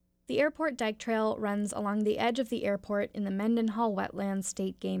The airport bike trail runs along the edge of the airport in the Mendenhall Wetlands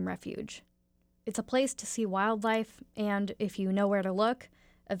State Game Refuge. It's a place to see wildlife and, if you know where to look,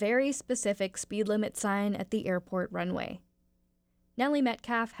 a very specific speed limit sign at the airport runway. Nellie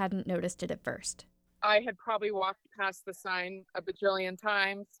Metcalf hadn't noticed it at first. I had probably walked past the sign a bajillion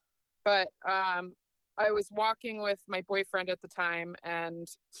times, but I was walking with my boyfriend at the time, and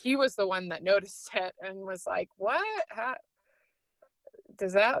he was the one that noticed it and was like, what?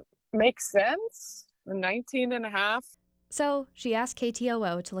 Does that make sense? 19 and a half? So she asked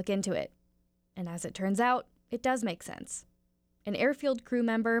KTOO to look into it. And as it turns out, it does make sense. An airfield crew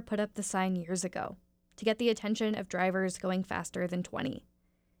member put up the sign years ago to get the attention of drivers going faster than 20.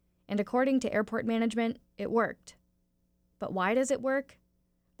 And according to airport management, it worked. But why does it work?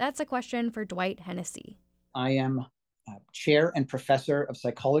 That's a question for Dwight Hennessy. I am chair and professor of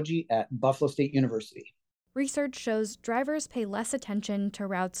psychology at Buffalo State University. Research shows drivers pay less attention to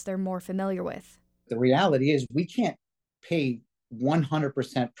routes they're more familiar with. The reality is we can't pay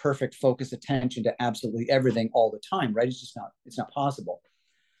 100% perfect focus attention to absolutely everything all the time, right? It's not possible.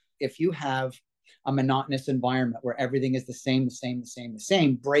 If you have a monotonous environment where everything is the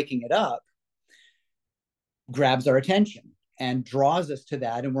same, breaking it up grabs our attention and draws us to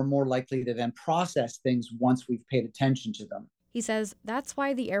that, and we're more likely to then process things once we've paid attention to them. He says that's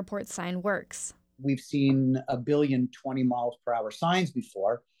why the airport sign works. We've seen a billion 20 miles per hour signs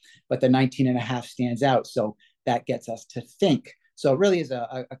before, but the 19 and a half stands out. So that gets us to think. So it really is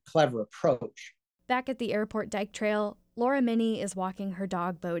a clever approach. Back at the airport bike trail, Laura Minnie is walking her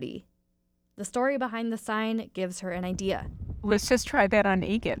dog Bodhi. The story behind the sign gives her an idea. Let's just try that on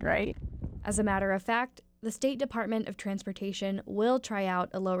Egan, right? As a matter of fact, the State Department of Transportation will try out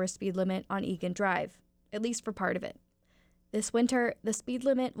a lower speed limit on Egan Drive, at least for part of it. This winter, the speed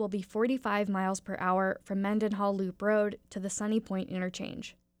limit will be 45 miles per hour from Mendenhall Loop Road to the Sunny Point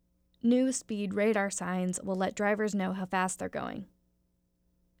interchange. New speed radar signs will let drivers know how fast they're going.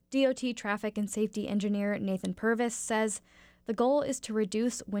 DOT traffic and safety engineer Nathan Purvis says the goal is to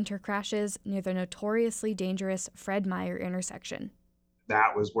reduce winter crashes near the notoriously dangerous Fred Meyer intersection.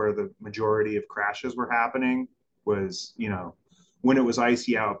 That was where the majority of crashes were happening, was, when it was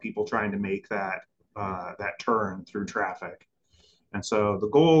icy out, people trying to make that turn through traffic. And so the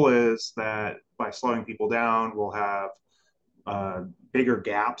goal is that by slowing people down, we'll have bigger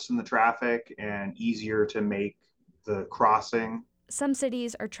gaps in the traffic and easier to make the crossing. Some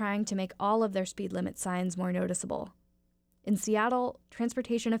cities are trying to make all of their speed limit signs more noticeable. In Seattle,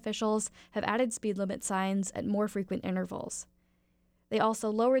 transportation officials have added speed limit signs at more frequent intervals. They also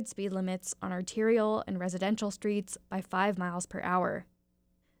lowered speed limits on arterial and residential streets by 5 miles per hour.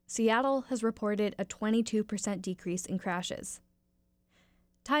 Seattle has reported a 22% decrease in crashes.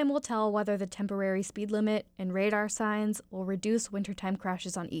 Time will tell whether the temporary speed limit and radar signs will reduce wintertime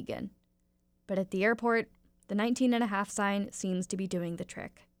crashes on Egan. But at the airport, the 19.5 sign seems to be doing the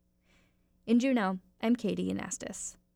trick. In Juneau, I'm Katie Anastas.